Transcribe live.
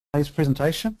Today's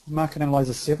presentation, Market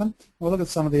Analyser 7. We'll look at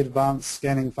some of the advanced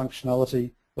scanning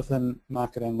functionality within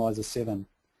Market Analyser 7.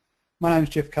 My name is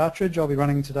Jeff Cartridge. I'll be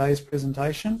running today's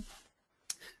presentation.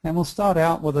 And we'll start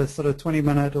out with a sort of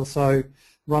 20-minute or so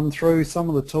run through some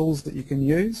of the tools that you can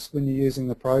use when you're using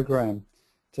the program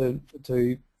to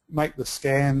make the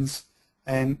scans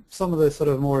and some of the sort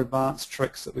of more advanced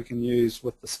tricks that we can use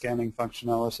with the scanning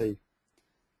functionality.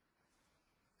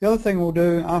 The other thing we'll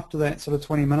do after that sort of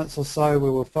 20 minutes or so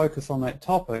where we'll focus on that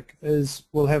topic is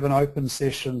we'll have an open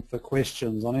session for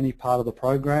questions on any part of the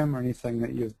program or anything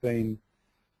that you've been,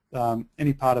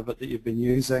 any part of it that you've been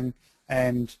using,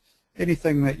 and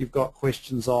anything that you've got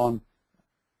questions on,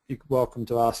 you're welcome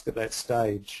to ask at that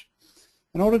stage.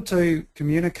 In order to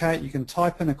communicate, you can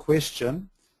type in a question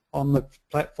on the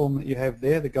platform that you have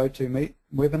there, the GoToMeet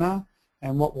webinar,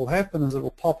 and what will happen is it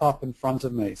will pop up in front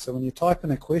of me. So when you type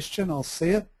in a question, I'll see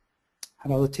it,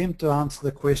 and I'll attempt to answer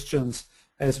the questions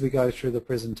as we go through the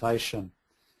presentation.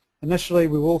 Initially,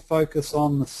 we will focus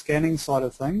on the scanning side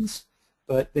of things,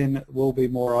 but then it will be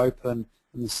more open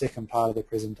in the second part of the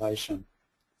presentation.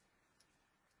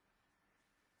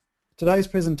 Today's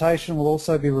presentation will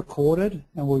also be recorded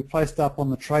and will be placed up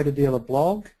on the Trader Dealer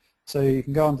blog. So you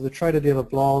can go onto the Trader Dealer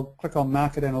blog, click on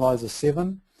Market Analyser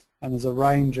 7, and there's a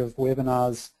range of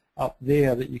webinars up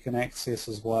there that you can access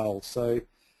as well. So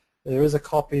there is a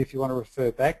copy if you want to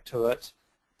refer back to it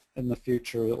in the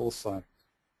future also.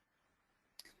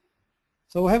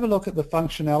 So we'll have a look at the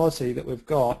functionality that we've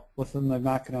got within the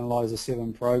Market Analyser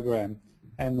 7 program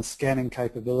and the scanning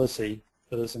capability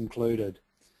that is included.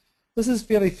 This is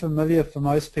fairly familiar for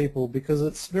most people because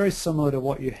it's very similar to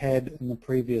what you had in the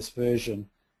previous version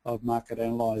of Market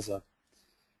Analyser.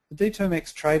 The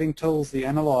D2MX trading tools, the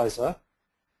analyzer,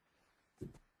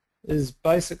 is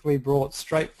basically brought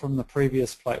straight from the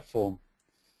previous platform.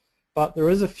 But there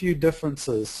is a few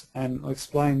differences, and I'll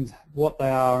explain what they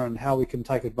are and how we can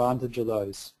take advantage of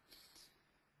those.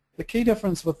 The key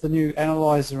difference with the new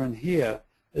analyzer in here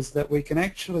is that we can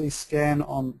actually scan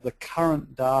on the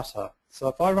current data. So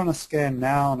if I run a scan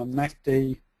now on a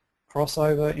MACD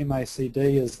crossover, MACD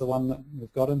is the one that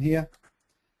we've got in here,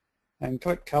 and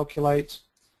click calculate,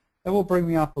 it will bring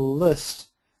me up a list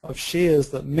of shares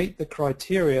that meet the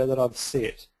criteria that I've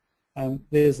set. And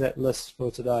there's that list for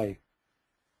today.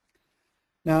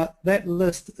 Now that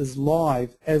list is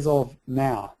live as of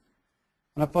now.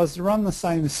 And if I was to run the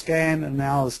same scan in an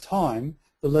hour's time,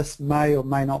 the list may or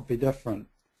may not be different.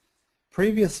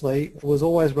 Previously, it was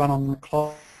always run on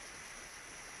the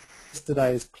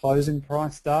yesterday's closing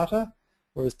price data,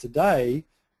 whereas today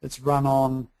it's run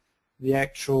on the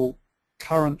actual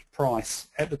current price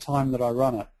at the time that I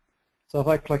run it. So if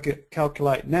I click it,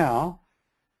 calculate now,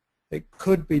 it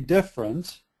could be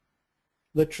different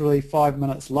literally 5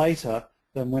 minutes later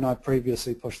than when I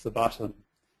previously pushed the button,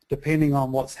 depending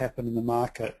on what's happened in the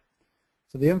market.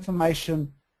 So the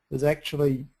information is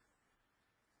actually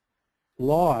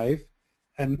live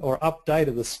or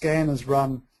updated. The scan is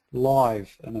run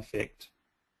live in effect.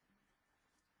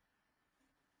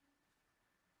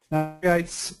 Now it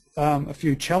creates a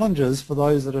few challenges for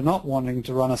those that are not wanting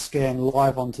to run a scan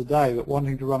live on today but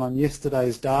wanting to run on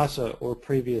yesterday's data or a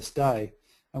previous day.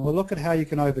 And we'll look at how you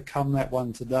can overcome that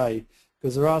one today,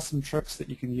 because there are some tricks that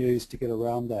you can use to get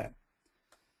around that.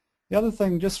 The other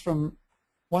thing, just from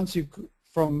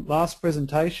last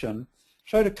presentation,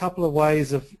 showed a couple of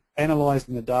ways of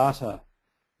analyzing the data.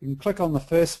 You can click on the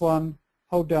first one,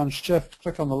 hold down Shift,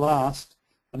 click on the last,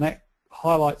 and that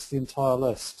highlights the entire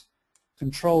list.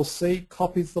 Control-C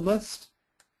copies the list,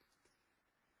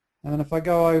 and then if I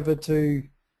go over to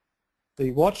the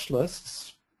watch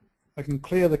lists, I can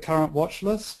clear the current watch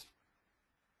list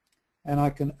and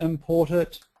I can import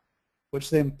it,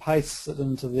 which then pastes it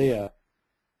into there.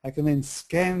 I can then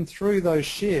scan through those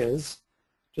shares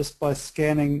just by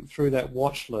scanning through that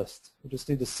watch list. We just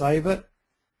need to save it,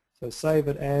 so save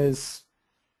it as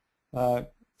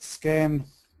scan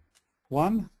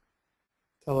 1,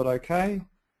 tell it OK.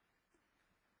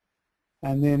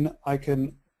 And then I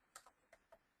can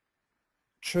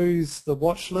choose the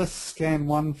watch list, scan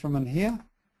 1 from in here,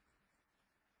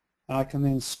 and I can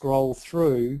then scroll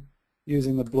through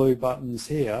using the blue buttons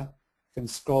here. I can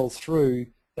scroll through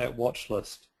that watch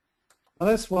list. Now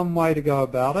that's one way to go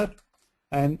about it,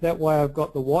 and that way I've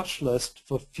got the watch list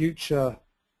for future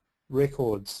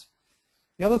records.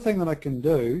 The other thing that I can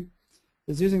do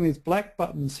is using these black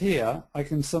buttons here, I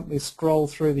can simply scroll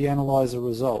through the analyzer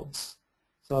results.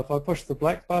 So if I push the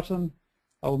black button,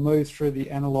 I'll move through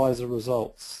the analyzer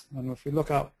results. And if we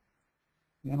look up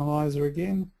the analyzer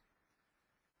again,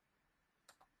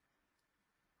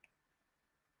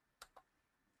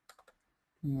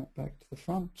 bring that back to the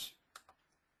front.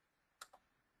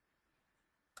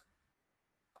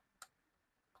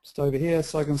 just over here,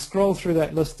 so I can scroll through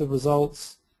that list of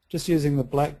results just using the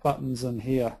black buttons in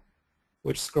here,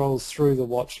 which scrolls through the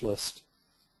watch list.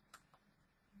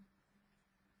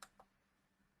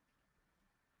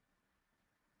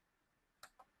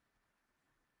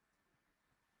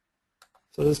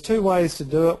 So there's two ways to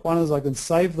do it. One is I can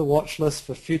save the watch list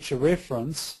for future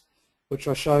reference, which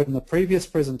I showed in the previous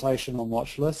presentation on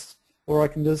watch lists, or I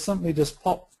can just simply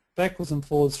pop backwards and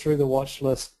forwards through the watch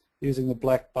list using the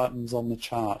black buttons on the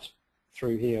chart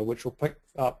through here, which will pick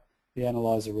up the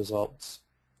analyzer results.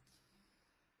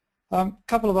 A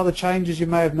couple of other changes you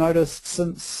may have noticed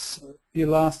since you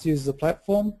last used the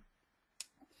platform.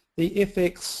 The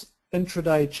FX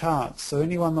intraday charts, so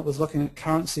anyone that was looking at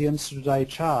currency intraday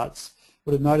charts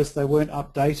would have noticed they weren't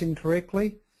updating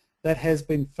correctly. That has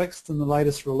been fixed in the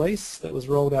latest release that was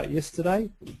rolled out yesterday.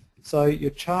 So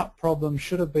your chart problem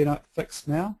should have been fixed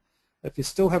now. If you're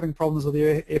still having problems with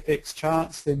your FX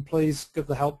charts, then please give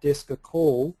the help desk a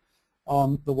call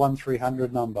on the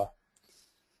 1300 number.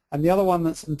 And the other one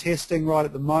that's in testing right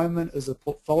at the moment is a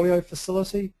portfolio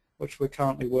facility, which we're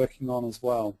currently working on as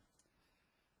well.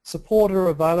 Support are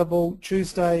available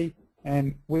Tuesday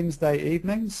and Wednesday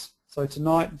evenings, so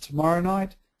tonight and tomorrow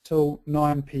night till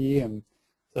 9 p.m.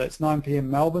 So it's 9 p.m.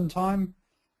 Melbourne time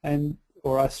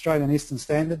or Australian Eastern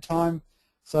Standard Time.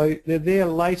 So they're there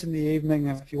late in the evening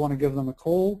if you want to give them a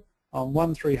call on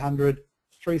 1300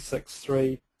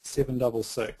 363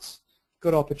 766.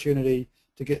 Good opportunity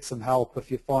to get some help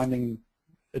if you're finding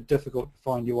it difficult to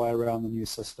find your way around the new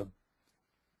system.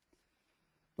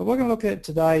 What we're going to look at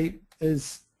today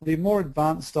is the more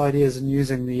advanced ideas in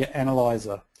using the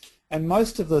analyzer. And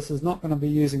most of this is not going to be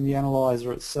using the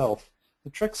analyzer itself.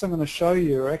 The tricks I'm going to show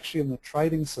you are actually in the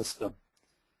trading system.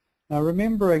 Now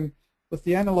remembering, with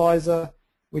the analyzer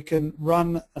we can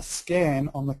run a scan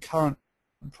on the current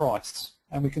price,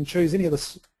 and we can choose any of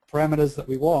the parameters that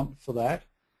we want for that,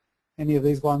 any of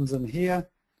these ones in here,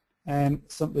 and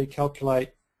simply calculate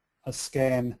a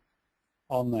scan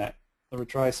on that. The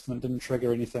retracement didn't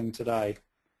trigger anything today.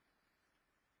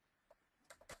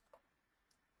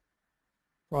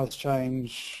 Price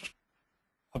change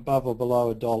above or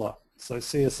below $1. So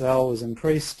CSL has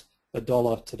increased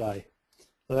 $1 today.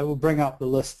 So that will bring up the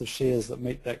list of shares that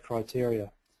meet that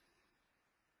criteria.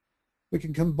 We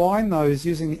can combine those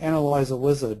using the Analyzer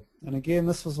Wizard. And again,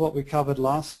 this was what we covered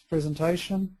last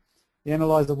presentation. The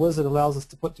Analyzer Wizard allows us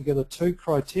to put together two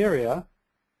criteria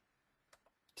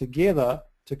together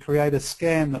to create a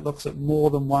scan that looks at more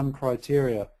than one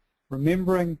criteria.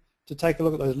 Remembering to take a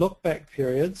look at those look-back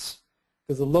periods,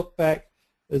 because the look-back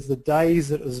is the days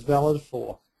it is valid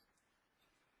for.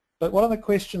 But one of the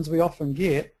questions we often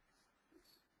get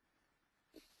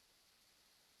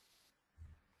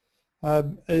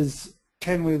is,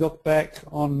 can we look back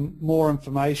on more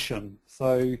information?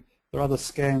 So there are other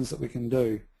scans that we can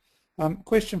do.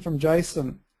 Question from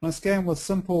Jason. When I scan with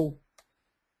simple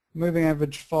moving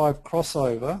average 5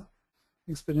 crossover,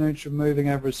 exponential moving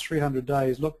average 300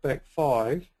 days, look back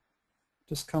 5,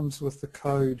 just comes with the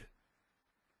code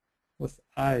with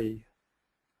A.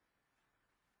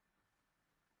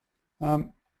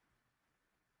 We'll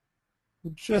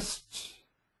just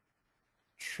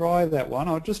try that one.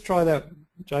 I'll just try that,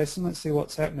 Jason. Let's see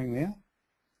what's happening there.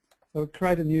 So we'll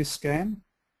create a new scan.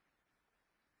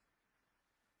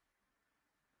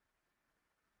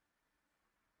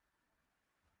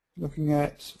 Looking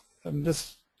at,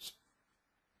 just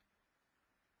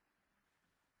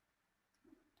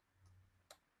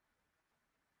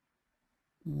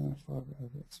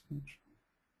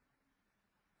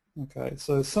okay,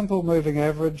 so simple moving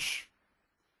average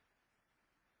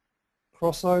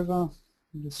crossover.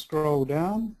 Just scroll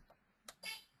down.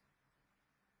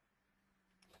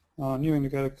 New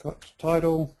indicator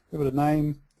title, give it a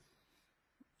name,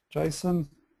 Jason.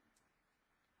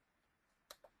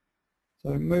 So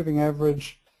moving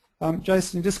average.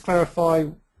 Jason, just clarify,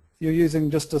 you're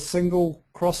using just a single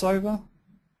crossover?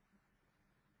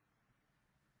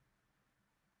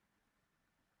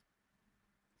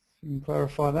 You can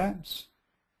clarify that.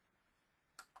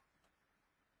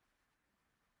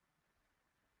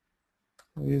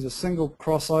 We'll use a single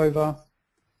crossover.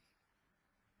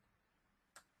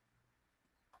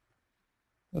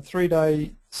 A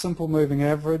 3-day simple moving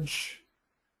average.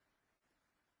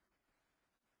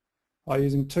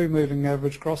 Using 2 moving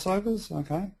average crossovers,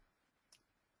 okay.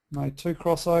 Made 2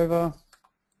 crossover,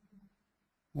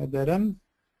 add that in.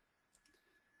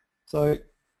 So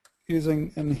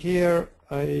using in here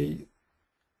a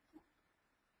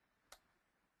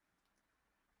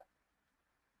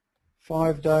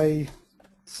five-day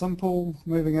simple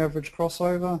moving average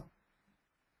crossover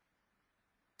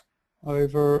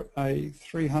over a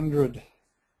 300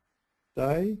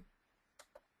 day,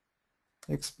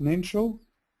 exponential,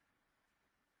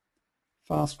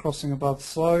 fast crossing above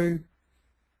slow,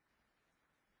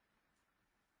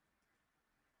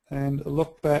 and a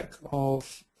look back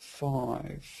of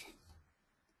 5.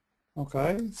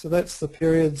 Okay, so that's the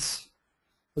periods.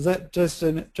 Is that just,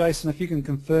 Jason, if you can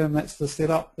confirm that's the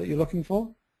setup that you're looking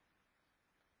for?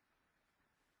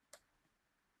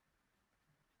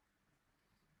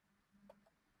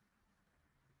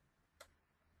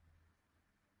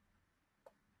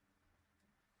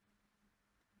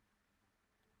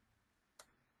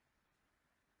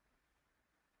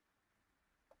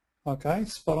 Okay,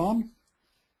 spot on.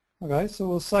 Okay, so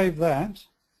we'll save that.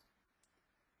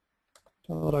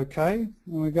 Tell it OK, and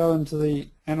we go into the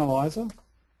analyzer.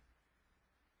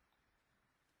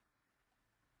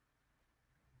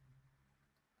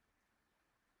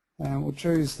 And we'll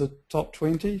choose the top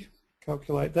 20,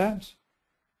 calculate that,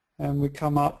 and we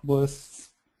come up with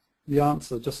the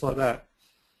answer just like that.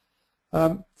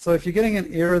 So if you're getting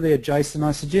an error there, Jason,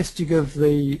 I suggest you give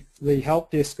the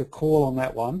help desk a call on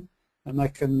that one, and they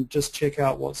can just check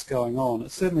out what's going on.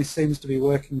 It certainly seems to be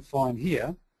working fine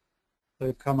here.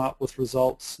 They've come up with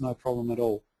results, no problem at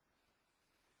all.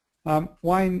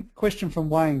 Wayne, question from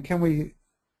Wayne, can we...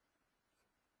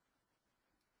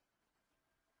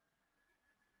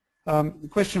 the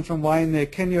question from Wayne there,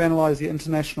 can you analyse the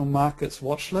international markets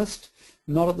watch list?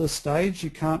 Not at this stage. You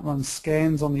can't run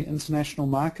scans on the international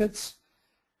markets.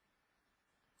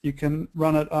 You can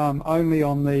run it only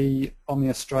on the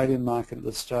Australian market at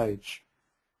this stage.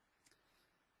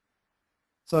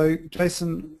 So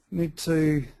Jason,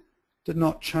 did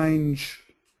not change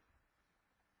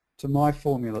to my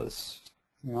formulas.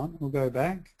 Hang on, we'll go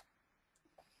back.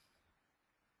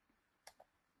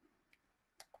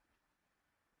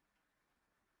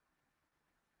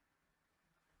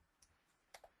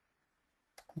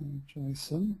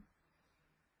 Jason,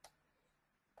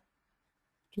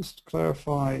 just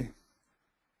clarify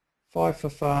 5 for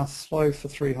fast, slow for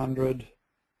 300,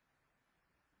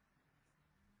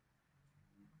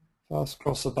 fast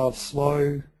cross above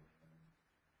slow.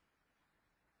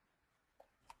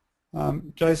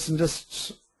 Jason,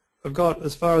 I've got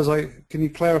as far as can you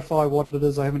clarify what it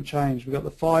is I haven't changed? We've got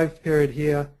the 5 period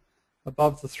here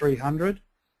above the 300,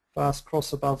 fast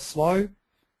cross above slow,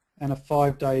 and a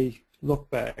 5-day look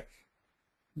back.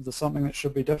 Is there something that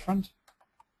should be different?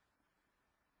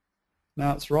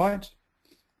 Now it's right.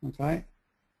 Okay,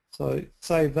 so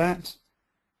save that.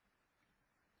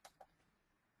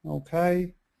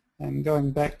 Okay, and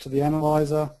going back to the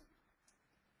analyzer,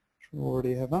 which we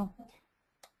already have up.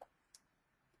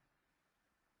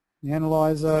 The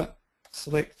analyzer,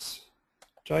 select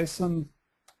JSON,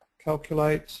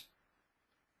 calculate,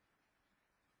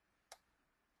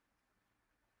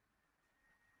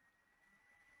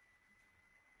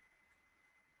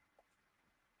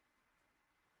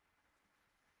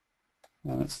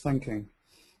 and it's thinking.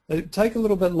 It take a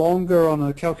little bit longer on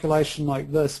a calculation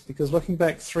like this because looking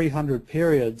back 300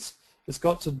 periods, it's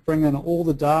got to bring in all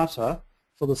the data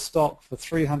for the stock for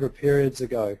 300 periods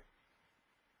ago.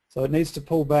 So it needs to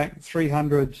pull back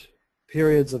 300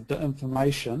 periods of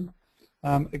information.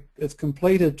 It's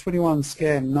completed 21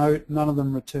 scan, none of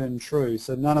them returned true,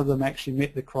 so none of them actually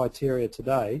met the criteria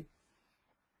today.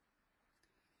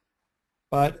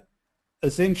 But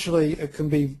essentially it can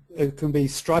be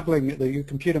struggling, your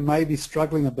computer may be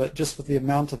struggling a bit just with the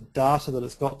amount of data that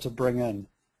it's got to bring in.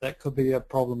 That could be a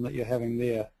problem that you're having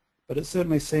there. But it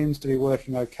certainly seems to be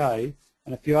working okay,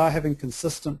 and if you are having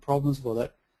consistent problems with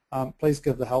it, please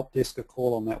give the help desk a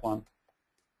call on that one.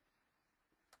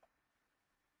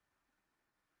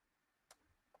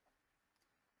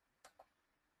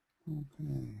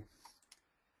 Okay.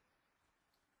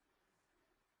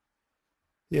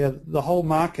 Yeah, the whole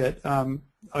market,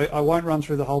 I won't run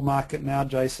through the whole market now,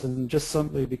 Jason, just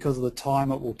simply because of the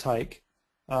time it will take,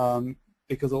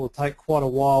 because it will take quite a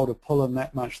while to pull in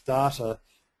that much data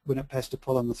when it has to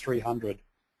pull in the 300.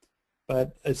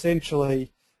 But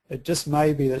essentially, it just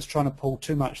may be that it's trying to pull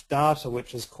too much data,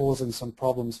 which is causing some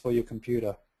problems for your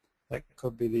computer. That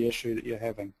could be the issue that you're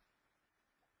having.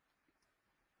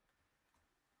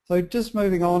 So just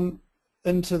moving on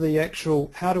into the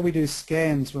actual, how do we do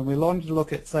scans when we want to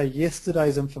look at, say,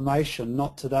 yesterday's information,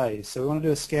 not today. So we want to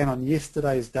do a scan on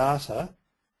yesterday's data.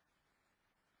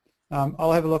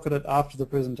 I'll have a look at it after the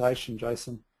presentation,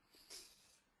 Jason.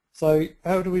 So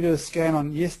how do we do a scan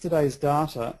on yesterday's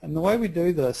data? And the way we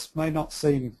do this may not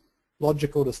seem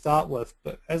logical to start with,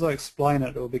 but as I explain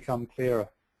it, it will become clearer.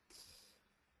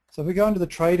 So if we go into the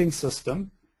trading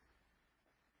system,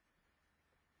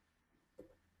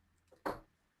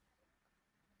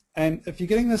 And if you're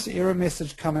getting this error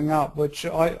message coming up, which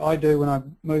I do when I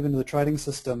move into the trading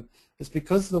system, it's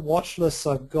because the watch lists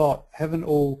I've got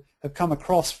have come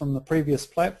across from the previous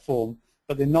platform,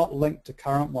 but they're not linked to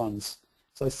current ones.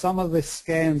 So some of the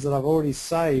scans that I've already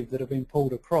saved that have been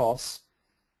pulled across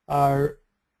are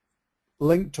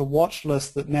linked to watch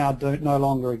lists that now no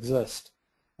longer exist.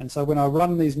 And so when I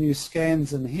run these new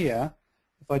scans in here,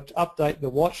 if I update the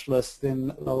watch list, then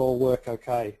they'll all work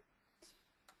okay.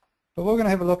 But what we're going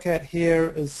to have a look at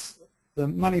here is the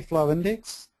money flow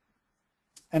index.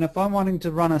 And if I'm wanting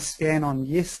to run a scan on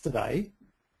yesterday,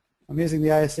 I'm using the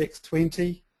ASX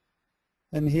 20.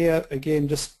 And here again,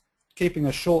 just keeping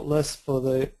a short list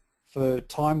for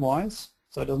time-wise,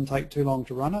 so it doesn't take too long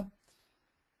to run it.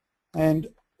 And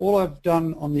all I've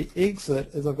done on the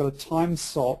exit is I've got a time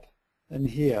stop in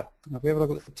here. And if we have a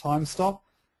look at the time stop,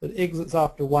 it exits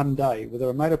after 1 day. Whether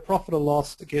I made a profit or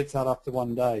loss, it gets out after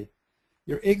 1 day.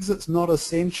 Your exit's not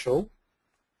essential,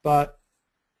 but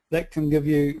that can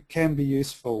be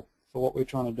useful for what we're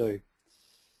trying to do.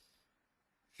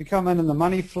 If you come in the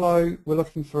money flow, we're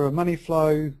looking for a money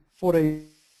flow 14,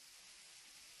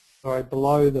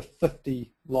 below the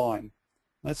 50 line.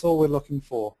 That's all we're looking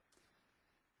for.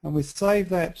 And we save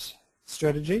that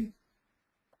strategy,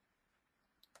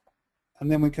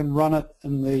 and then we can run it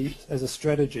as a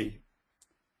strategy.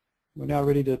 We're now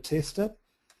ready to test it.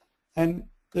 And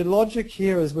the logic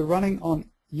here is we're running on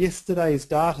yesterday's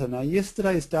data. Now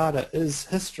yesterday's data is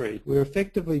history. We're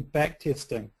effectively back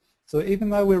testing. So even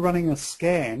though we're running a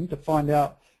scan to find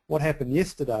out what happened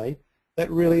yesterday, that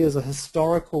really is a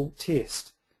historical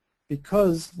test,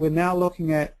 because we're now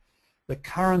looking at the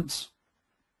current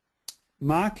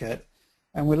market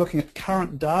and we're looking at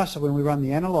current data when we run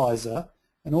the analyzer.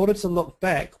 In order to look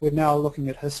back, we're now looking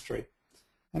at history.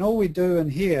 And all we do in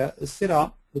here is set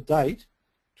up the date,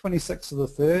 26th of the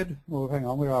 3rd, well hang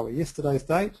on, where are we? Yesterday's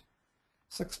date,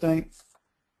 16th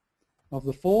of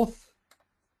the 4th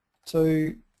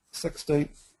to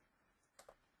 16th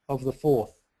of the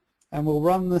 4th. And we'll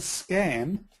run the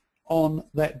scan on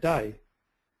that day,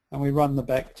 and we run the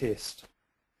back test.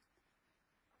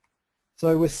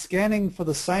 So we're scanning for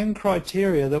the same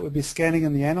criteria that we'd be scanning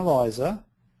in the analyzer,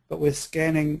 but we're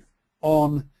scanning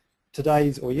on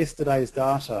today's or yesterday's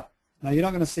data. Now you're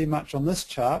not going to see much on this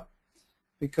chart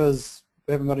because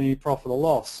we haven't got any profit or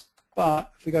loss.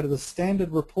 But if we go to the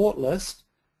standard report list,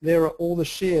 there are all the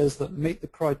shares that meet the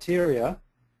criteria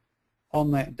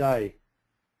on that day,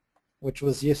 which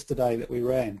was yesterday that we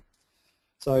ran.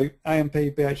 So AMP,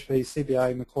 BHP,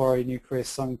 CBA, Macquarie,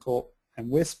 Newcrest, Suncorp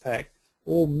and Westpac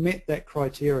all met that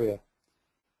criteria.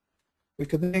 We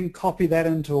could then copy that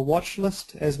into a watch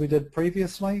list as we did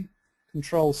previously,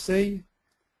 Control C,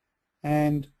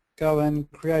 and go in,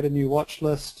 create a new watch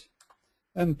list,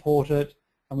 import it,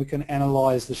 and we can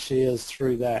analyze the shares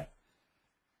through that.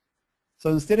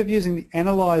 So instead of using the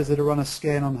analyzer to run a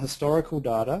scan on historical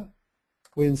data,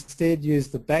 we instead use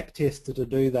the back tester to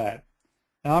do that.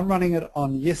 Now I'm running it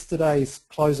on yesterday's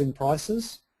closing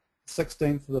prices,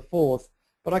 16th of the 4th,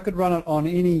 but I could run it on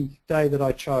any day that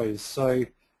I chose. So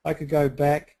I could go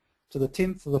back to the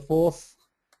 10th of the 4th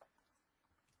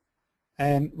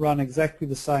and run exactly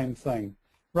the same thing.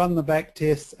 Run the back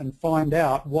test and find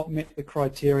out what met the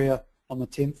criteria on the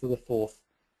 10th of the 4th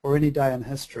or any day in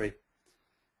history.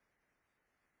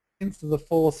 10th of the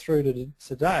 4th through to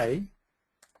today,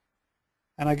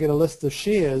 and I get a list of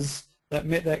shares that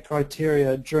met that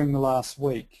criteria during the last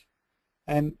week.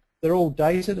 And they're all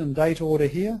dated in date order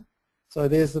here. So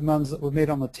there's the ones that were met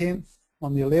on the 10th,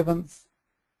 on the 11th,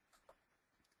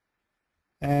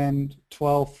 and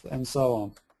 12th, and so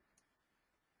on.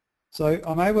 So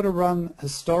I'm able to run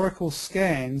historical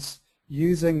scans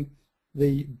using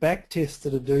the back tester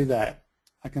to do that.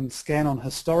 I can scan on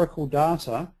historical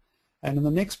data, and in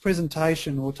the next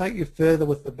presentation we'll take you further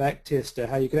with the back tester,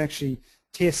 how you can actually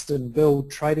test and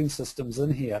build trading systems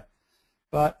in here.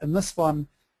 But in this one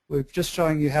we're just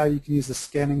showing you how you can use the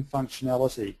scanning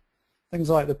functionality. Things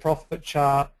like the profit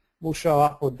chart will show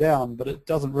up or down, but it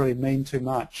doesn't really mean too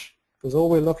much, because all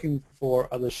we're looking for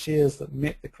are the shares that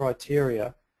met the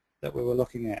criteria that we were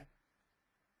looking at.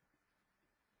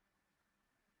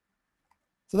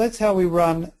 So that's how we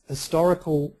run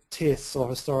historical tests or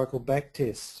historical back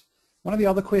tests. One of the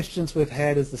other questions we've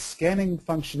had is the scanning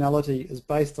functionality is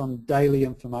based on daily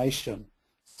information.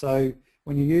 So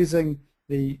when you're using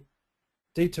the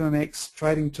D2MX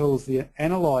trading tools, the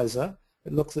analyzer,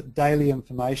 it looks at daily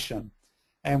information.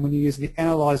 And when you use the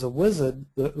analyzer wizard,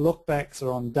 the lookbacks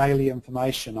are on daily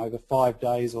information over 5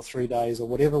 days or 3 days or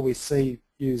whatever we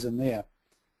use in there.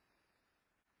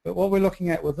 But what we're looking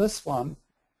at with this one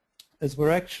is we're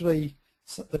actually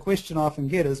So the question I often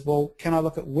get is, well, can I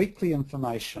look at weekly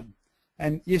information?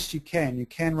 And yes, you can. You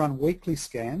can run weekly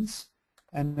scans,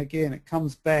 and again, it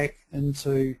comes back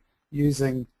into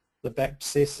using the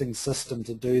back-processing system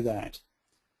to do that.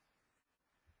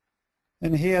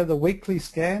 And here, the weekly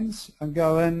scans, I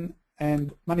go in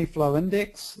and money flow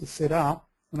index is set up,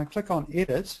 and I click on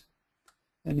edit,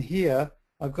 and here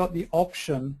I've got the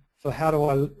option for how do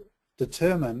I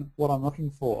determine what I'm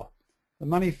looking for. The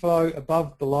money flow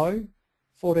above, below,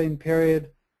 14 period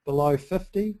below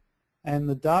 50, and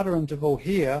the data interval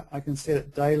here I can set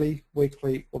it daily,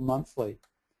 weekly or monthly.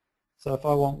 So if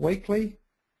I want weekly,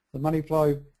 the money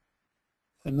flow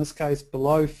in this case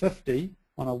below 50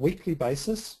 on a weekly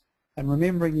basis, and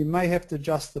remembering you may have to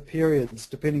adjust the periods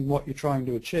depending what you're trying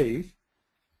to achieve.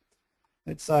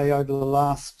 Let's say over the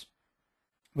last,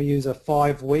 we use a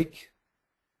 5-week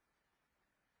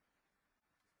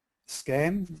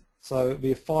scan, so it would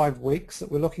be 5 weeks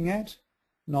that we're looking at,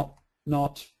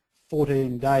 not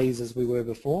 14 days as we were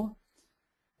before,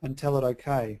 and tell it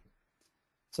OK.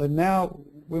 So now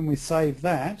when we save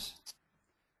that,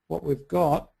 what we've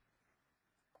got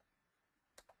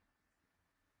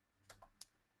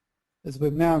is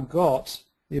we've now got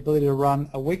the ability to run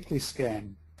a weekly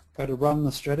scan. Go to run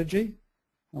the strategy,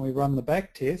 and we run the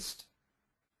back test.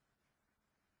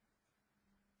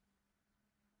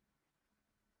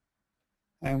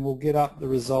 And we'll get up the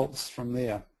results from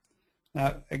there.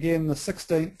 Now again, the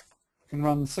 16th, can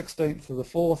run the 16th of the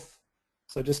 4th,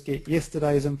 so just get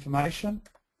yesterday's information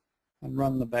and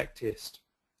run the back test.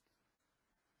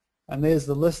 And there's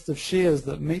the list of shares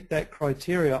that meet that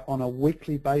criteria on a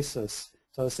weekly basis,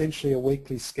 so essentially a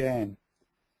weekly scan.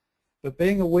 But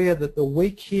being aware that the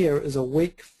week here is a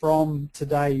week from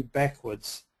today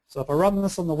backwards. So if I run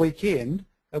this on the weekend,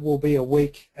 it will be a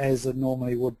week as it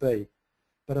normally would be.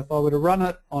 But if I were to run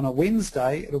it on a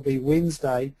Wednesday, it'll be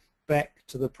Wednesday back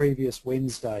to the previous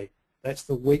Wednesday. That's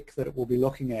the week that it will be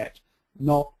looking at,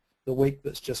 not the week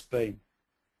that's just been.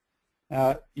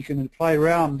 You can play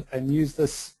around and use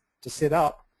this to set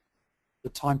up the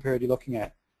time period you're looking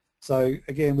at. So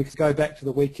again, we could go back to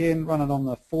the weekend, run it on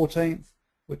the 14th,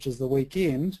 which is the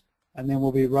weekend, and then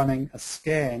we'll be running a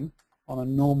scan on a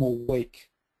normal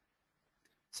week.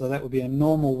 So that would be a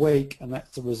normal week, and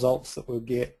that's the results that we'll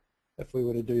get if we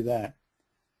were to do that.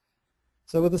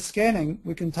 So with the scanning,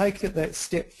 we can take it that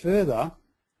step further,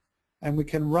 and we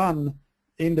can run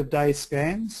end-of-day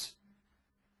scans.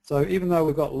 So even though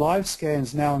we've got live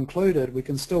scans now included, we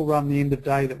can still run the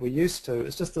end-of-day that we're used to.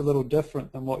 It's just a little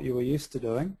different than what you were used to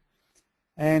doing.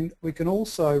 And we can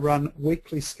also run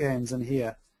weekly scans in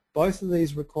here. Both of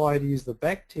these require to use the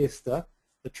back tester,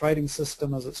 the trading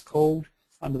system as it's called,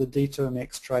 under the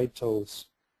D2MX trade tools.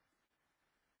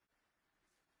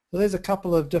 So there's a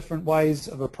couple of different ways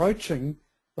of approaching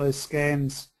those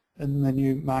scans in the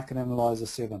new Market Analyser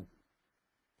 7.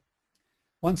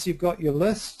 Once you've got your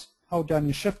list, hold down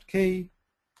your Shift key,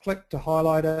 click to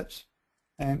highlight it,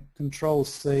 and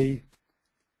Control-C,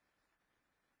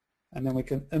 and then we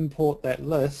can import that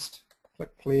list.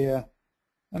 Click Clear,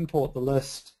 import the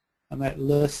list, and that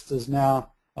list is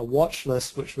now a watch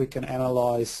list which we can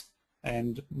analyze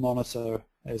and monitor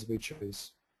as we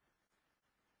choose.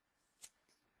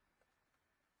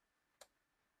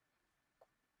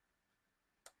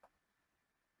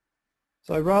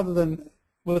 So rather than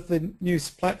with the new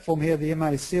platform here, the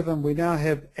MA7, we now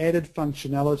have added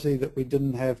functionality that we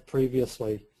didn't have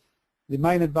previously. The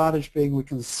main advantage being we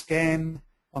can scan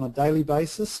on a daily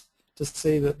basis to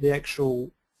see that the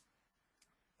actual,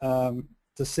 to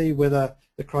see whether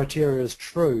the criteria is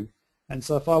true. And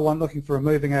so if I want looking for a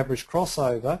moving average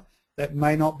crossover, that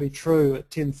may not be true at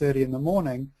 10:30 in the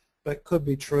morning, but could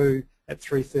be true at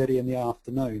 3:30 in the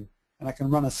afternoon. And I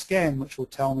can run a scan which will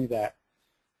tell me that.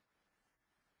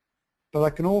 But I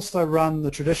can also run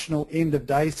the traditional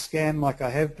end-of-day scan like I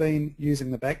have been using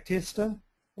the back tester,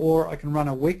 or I can run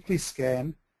a weekly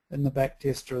scan in the back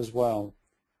tester as well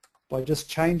by just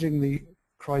changing the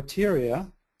criteria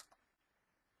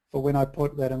for when I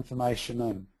put that information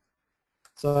in.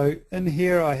 So in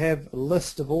here I have a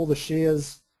list of all the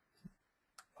shares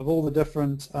of all the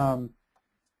different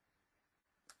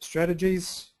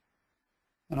strategies,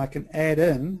 and I can add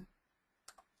in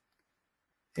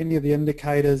any of the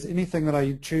indicators. Anything that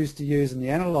I choose to use in the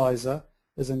analyzer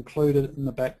is included in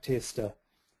the back tester,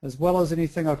 as well as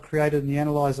anything I've created in the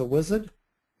analyzer wizard.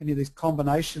 Any of these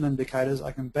combination indicators,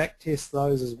 I can back test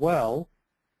those as well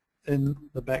in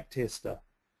the back tester.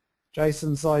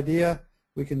 Jason's idea,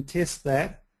 we can test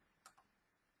that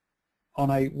on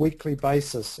a weekly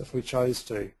basis if we chose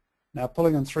to. Now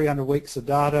pulling in 300 weeks of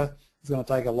data is going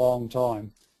to take a long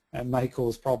time and may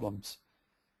cause problems.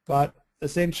 But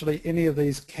essentially any of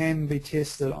these can be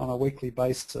tested on a weekly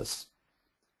basis.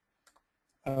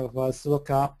 If I was to look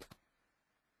up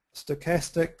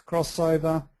stochastic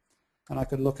crossover, and I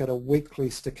could look at a weekly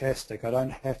stochastic. I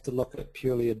don't have to look at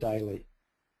purely a daily.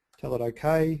 Tell it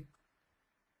OK,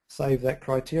 save that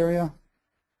criteria,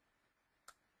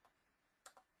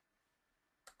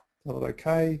 tell it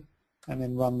OK, and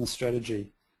then run the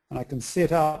strategy. And I can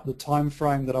set up the time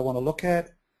frame that I want to look at.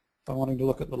 If I'm wanting to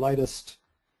look at the latest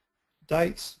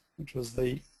date, which was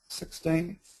the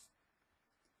 16th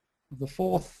of the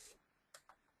 4th,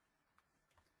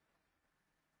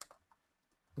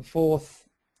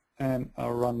 and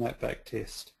I'll run that back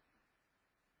test.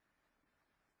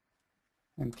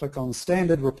 And click on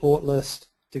standard report list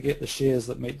to get the shares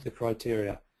that meet the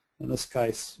criteria. In this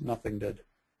case, nothing did.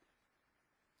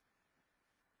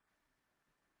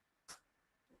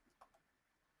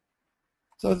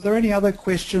 So are there any other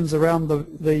questions around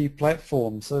the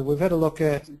platform? So we've had a look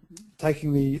at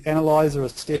taking the analyzer a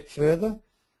step further.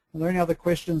 Are there any other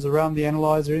questions around the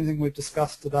analyzer, anything we've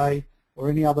discussed today, or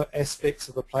any other aspects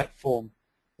of the platform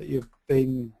that you've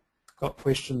got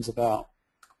questions about?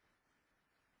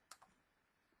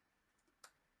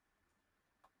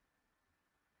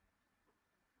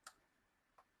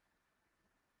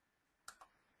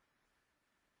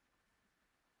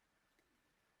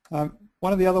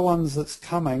 One of the other ones that's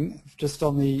coming, just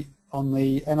on the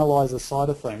analyzer side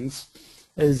of things,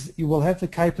 is you will have the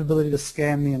capability to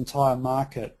scan the entire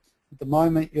market. At the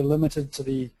moment, you're limited to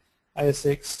the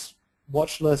ASX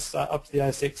watch list up to the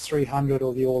ASX 300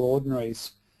 or the All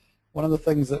Ordinaries. One of the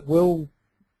things that will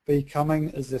be coming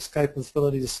is this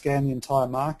capability to scan the entire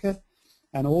market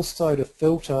and also to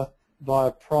filter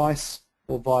via price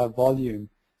or via volume.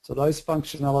 So those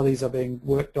functionalities are being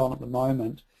worked on at the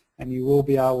moment, and you will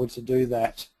be able to do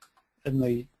that in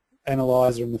the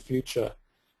analyzer in the future.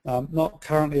 Not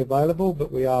currently available,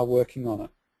 but we are working on it.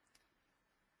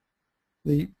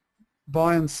 The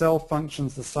buy and sell function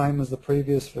is the same as the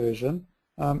previous version.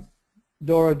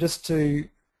 Dora, just to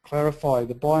clarify,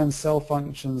 the buy and sell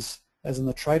functions as in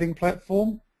the trading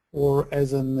platform or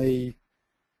as in the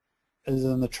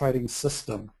trading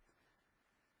system?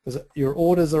 Because your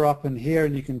orders are up in here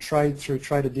and you can trade through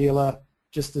Trader Dealer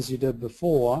just as you did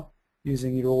before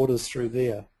using your orders through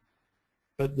there.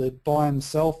 But the buy and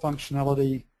sell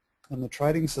functionality in the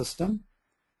trading system,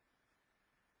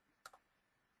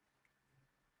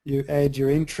 you add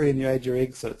your entry and you add your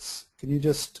exits. Can you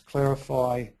just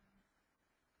clarify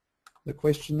the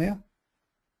question there?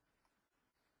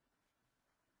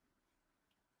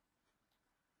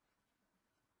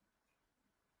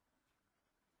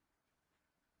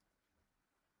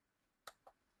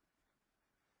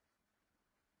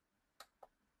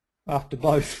 After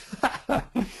both.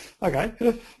 Okay.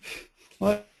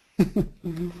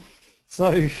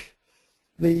 So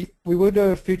we will do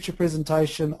a future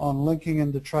presentation on linking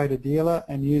into Trader Dealer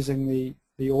and using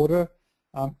the order.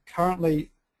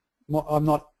 Currently, I'm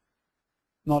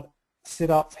not set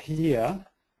up here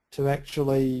to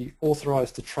actually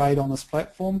authorize to trade on this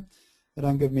platform. They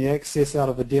don't give me access out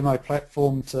of a demo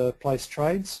platform to place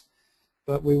trades,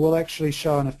 but we will actually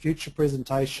show in a future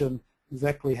presentation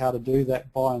exactly how to do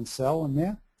that buy and sell in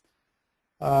there.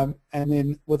 And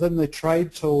then within the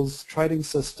Trade Tools trading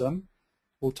system,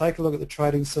 we'll take a look at the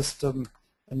trading system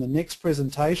in the next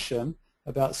presentation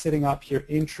about setting up your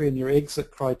entry and your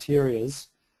exit criterias,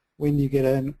 when you get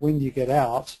in, when you get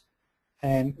out,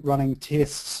 and running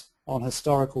tests on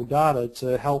historical data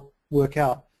to help work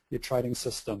out your trading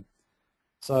system.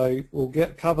 So we'll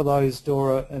cover those,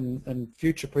 Dora, in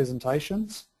future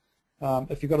presentations.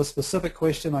 If you've got a specific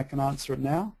question, I can answer it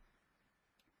now,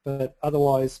 but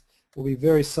otherwise it will be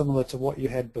very similar to what you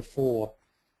had before,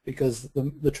 because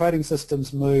the trading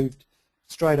systems moved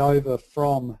straight over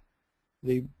from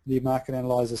the Market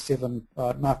Analyser 7,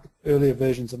 earlier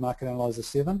versions of Market Analyser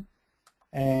 7,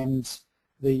 and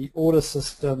the order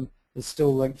system is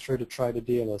still linked through to Trader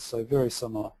Dealer, so very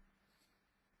similar.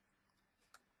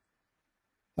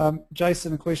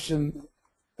 Jason, a question.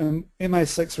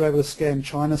 MA6 are able to scan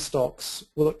China stocks.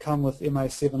 Will it come with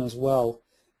MA7 as well?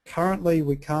 Currently,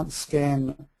 we can't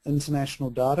scan international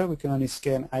data. We can only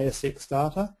scan ASX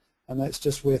data, and that's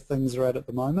just where things are at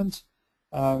the moment.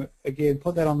 Again,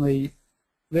 put that on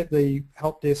let the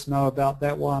help desk know about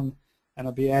that one, and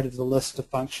it'll be added to the list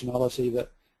of functionality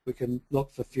that we can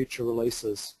look for future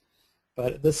releases.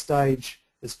 But at this stage,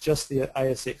 it's just the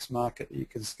ASX market that you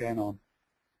can scan on.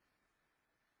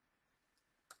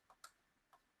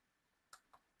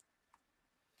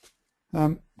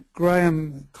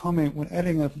 Graham comment, when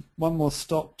adding one more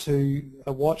stock to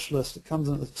a watch list, it comes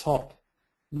in at the top,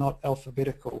 not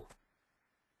alphabetical.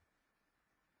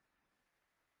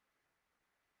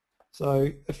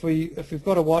 So if we've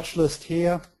got a watch list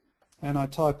here, and I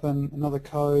type in another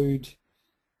code,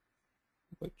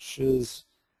 which is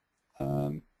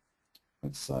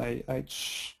let's say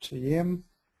HTM,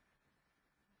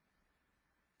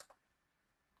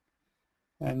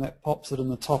 and that pops it in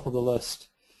the top of the list.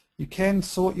 You can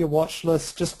sort your watch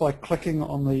list just by clicking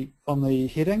on the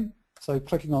heading. So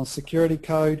clicking on security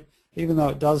code, even though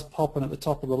it does pop in at the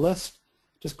top of the list,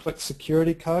 just click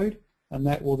security code, and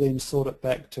that will then sort it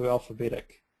back to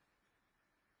alphabetic.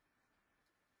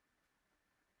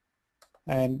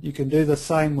 And you can do the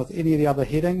same with any of the other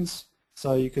headings.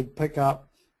 So you could pick up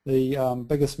the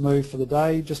biggest move for the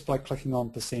day just by clicking on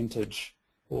percentage,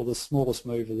 or the smallest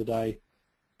move of the day.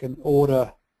 You can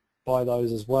order by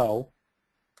those as well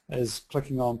as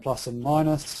clicking on plus and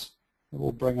minus. It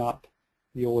will bring up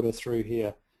the order through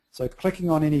here. So clicking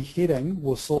on any heading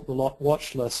will sort the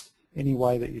watch list any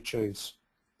way that you choose.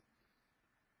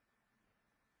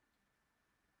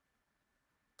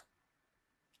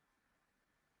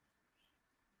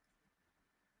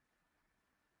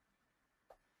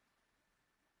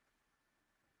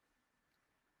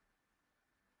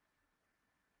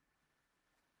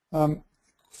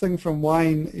 Thing from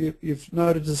Wayne, you've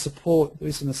noted the support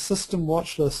in the system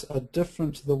watch lists are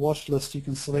different to the watch list you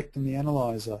can select in the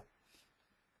analyzer.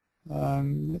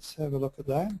 Let's have a look at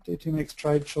that. DTMX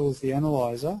Trade Tools, the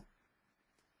analyzer.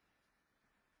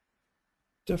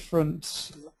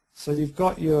 Different. So you've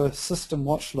got your system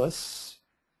watch lists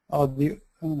of the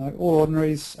all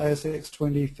ordinaries, ASX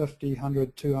 20, 50,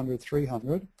 100, 200,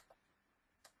 300.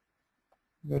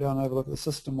 Go down and have a look at the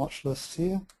system watch lists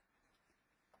here.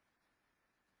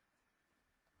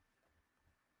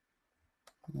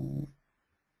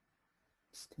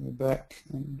 Let's go back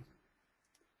and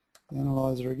the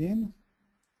analyzer again.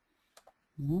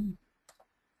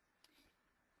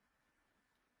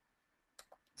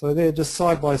 So they're just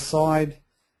side by side,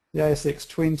 the ASX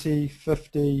 20,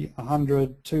 50,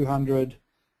 100, 200.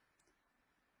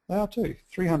 They are too.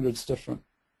 300's different.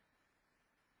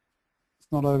 It's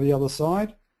not over the other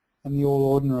side, and the all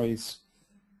ordinaries.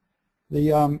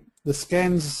 The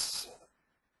scans,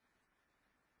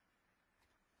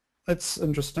 it's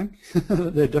interesting.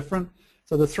 They're different.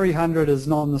 So the 300 is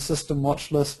not on the system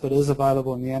watch list, but is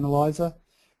available in the analyzer.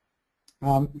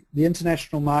 The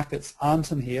international markets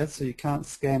aren't in here, so you can't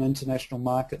scan international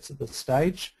markets at this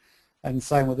stage. And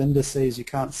same with indices, you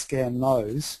can't scan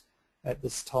those at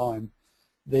this time.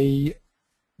 There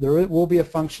will be a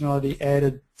functionality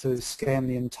added to scan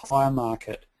the entire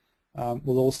market.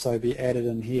 Will also be added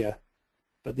in here.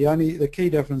 But the key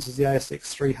difference is the ASX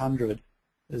 300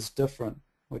 is different,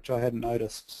 which I hadn't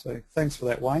noticed. So thanks for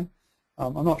that, Wayne.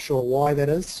 I'm not sure why that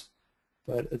is,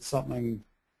 but it's something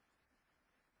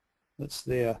that's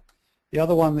there. The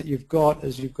other one that you've got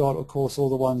is you've got, of course, all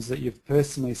the ones that you've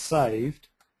personally saved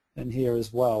in here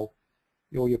as well,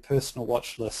 all your personal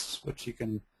watch lists, which you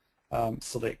can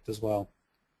select as well.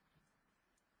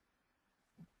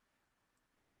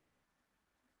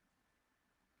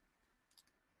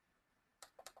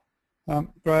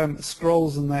 Graham,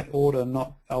 scrolls in that order,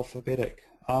 not alphabetic.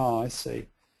 Ah, I see.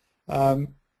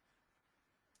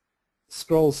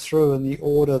 Scrolls through in the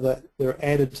order that they're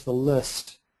added to the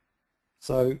list.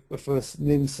 So if we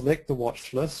then select the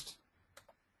watch list,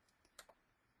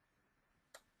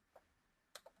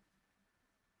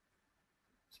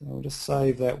 so we'll just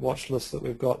save that watch list that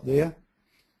we've got there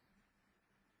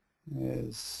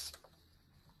as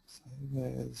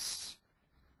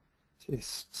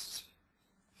test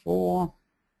 4,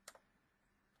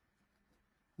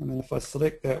 and then if I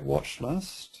select that watch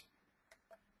list,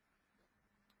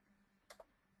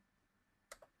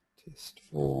 test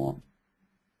 4,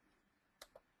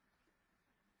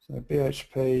 so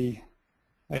BHP,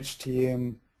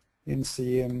 HTM,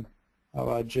 NCM,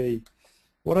 ORG.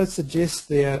 What I suggest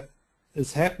there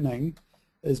is happening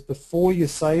is before you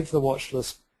save the watch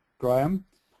list, Graham,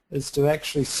 is to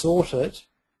actually sort it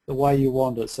the way you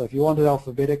want it. So if you want it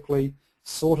alphabetically,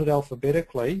 sort it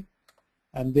alphabetically,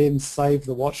 and then save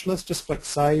the watch list. Just click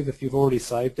Save if you've already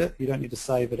saved it. You don't need to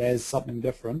save it as something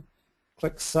different.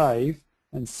 Click Save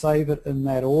and save it in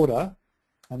that order,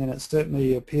 and then it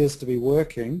certainly appears to be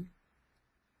working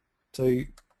to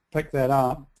pick that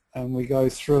up, and we go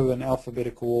through in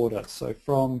alphabetical order. So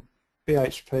from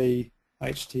BHP,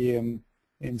 HTM,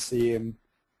 NCM,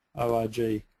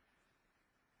 ORG.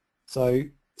 So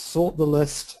sort the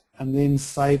list and then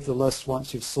save the list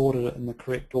once you've sorted it in the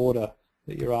correct order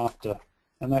that you're after.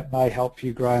 And that may help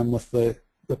you, Graham, with the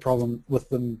problem with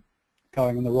them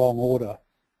going in the wrong order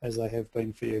as they have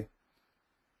been for you.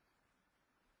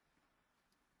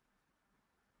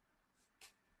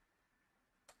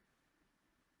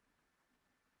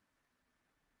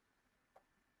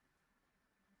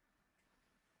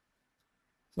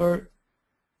 So,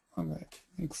 okay,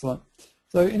 excellent.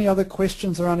 So any other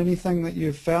questions around anything that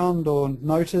you've found or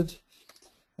noted?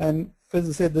 And as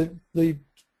I said, the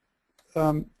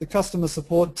customer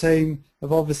support team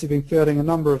have obviously been fielding a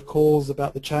number of calls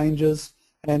about the changes,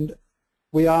 and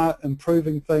we are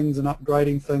improving things and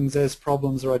upgrading things as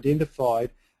problems are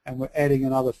identified, and we're adding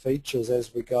in other features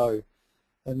as we go.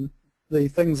 And the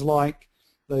things like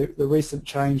the recent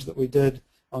change that we did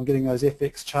on getting those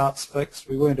FX charts fixed,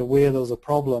 we weren't aware there was a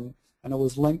problem, and it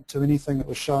was linked to anything that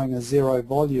was showing a zero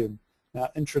volume. Now,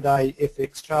 intraday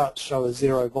FX charts show a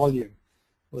zero volume.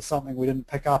 It was something we didn't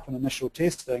pick up in initial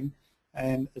testing,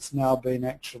 and it's now been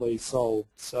actually solved.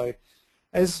 So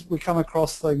as we come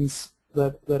across things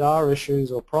that are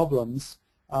issues or problems,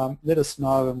 let us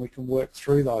know and we can work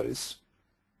through those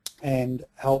and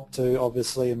help to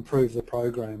obviously improve the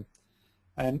program.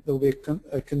 And there will be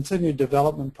a continued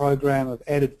development program of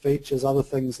added features, other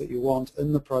things that you want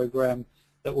in the program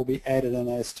that will be added in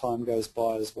as time goes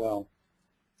by as well.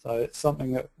 So it's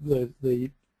something that the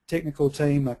technical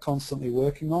team are constantly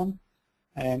working on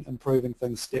and improving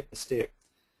things step by step.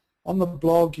 On the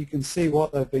blog you can see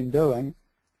what they've been doing.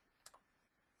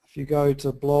 If you go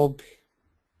to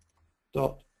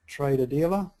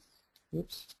blog.traderdealer,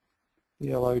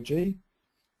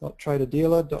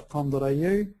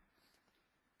 blog.traderdealer.com.au,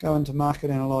 go into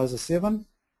Market Analyser 7,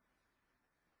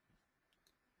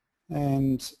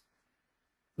 and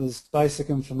there's basic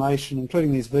information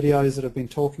including these videos that I've been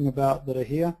talking about that are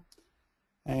here,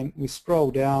 and we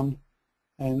scroll down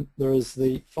and there is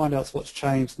the find out what's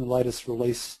changed in the latest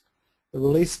release. The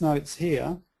release notes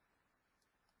here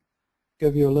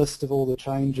give you a list of all the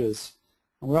changes,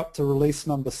 and we're up to release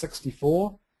number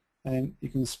 64, and you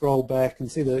can scroll back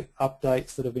and see the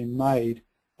updates that have been made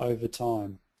over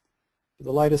time. But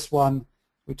the latest one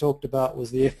we talked about was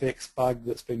the FX bug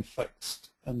that's been fixed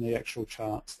in the actual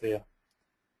charts there.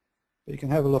 But you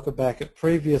can have a look back at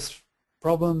previous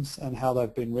problems and how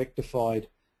they've been rectified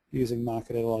using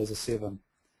Market Analyser 7.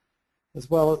 As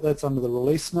well, that's under the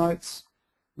release notes.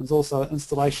 There's also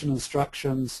installation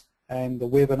instructions and the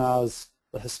webinars,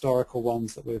 the historical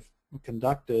ones that we've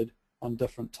conducted on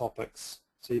different topics.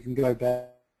 So you can go back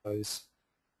to those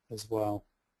as well.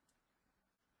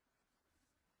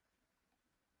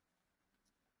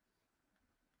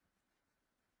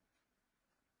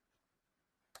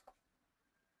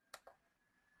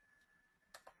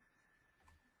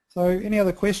 So any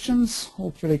other questions?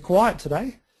 All pretty quiet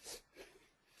today.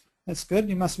 That's good.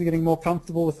 You must be getting more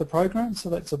comfortable with the program, so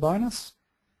that's a bonus.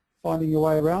 Finding your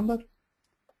way around it.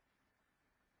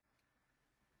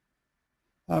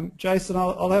 Jason,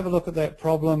 I'll have a look at that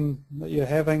problem that you're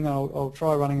having. I'll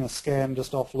try running a scan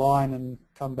just offline and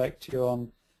come back to you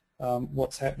on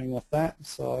what's happening with that.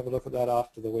 So I'll have a look at that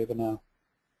after the webinar.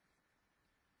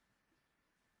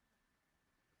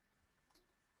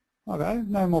 Okay,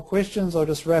 no more questions. I'll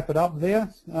just wrap it up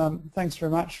there. Thanks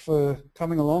very much for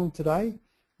coming along today.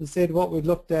 As I said, what we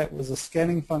looked at was a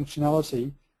scanning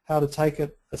functionality, how to take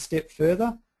it a step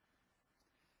further.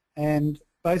 And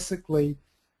basically,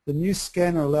 the new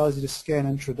scanner allows you to scan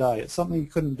intraday. It's something you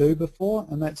couldn't do before,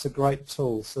 and that's a great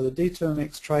tool. So the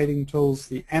D2MX trading tools,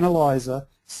 the analyzer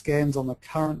scans on the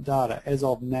current data as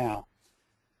of now.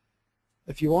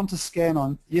 If you want to scan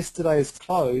on yesterday's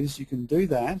close, you can do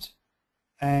that,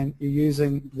 and you're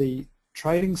using the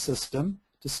trading system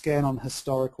to scan on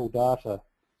historical data.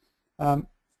 And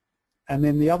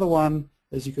then the other one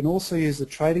is you can also use the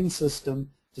trading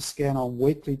system to scan on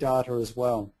weekly data as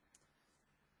well.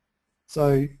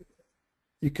 So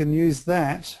you can use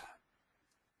that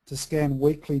to scan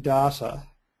weekly data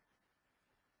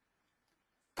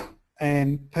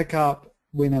and pick up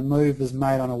when a move is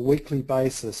made on a weekly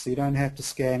basis. So you don't have to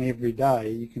scan every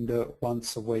day. You can do it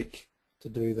once a week to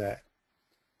do that.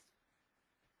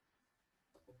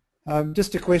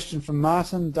 Just a question from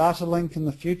Martin, data link in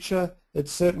the future.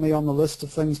 It's certainly on the list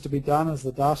of things to be done as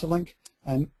the data link,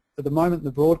 and at the moment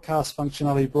the broadcast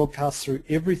functionality broadcasts through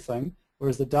everything,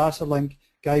 whereas the data link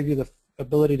gave you the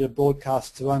ability to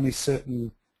broadcast to only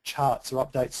certain charts or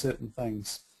update certain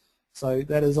things. So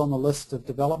that is on the list of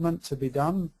development to be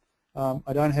done.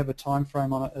 I don't have a time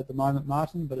frame on it at the moment,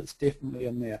 Martin, but it's definitely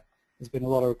in there. There's been a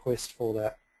lot of requests for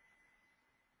that.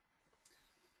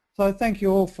 So thank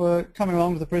you all for coming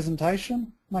along to the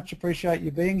presentation. Much appreciate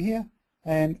you being here,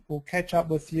 and we'll catch up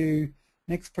with you.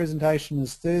 Next presentation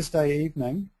is Thursday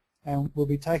evening, and we'll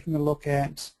be taking a look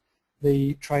at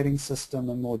the trading system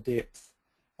in more depth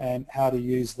and how to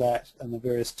use that and the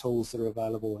various tools that are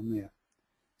available in there.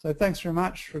 So thanks very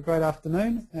much for a great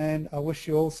afternoon, and I wish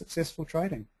you all successful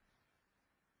trading.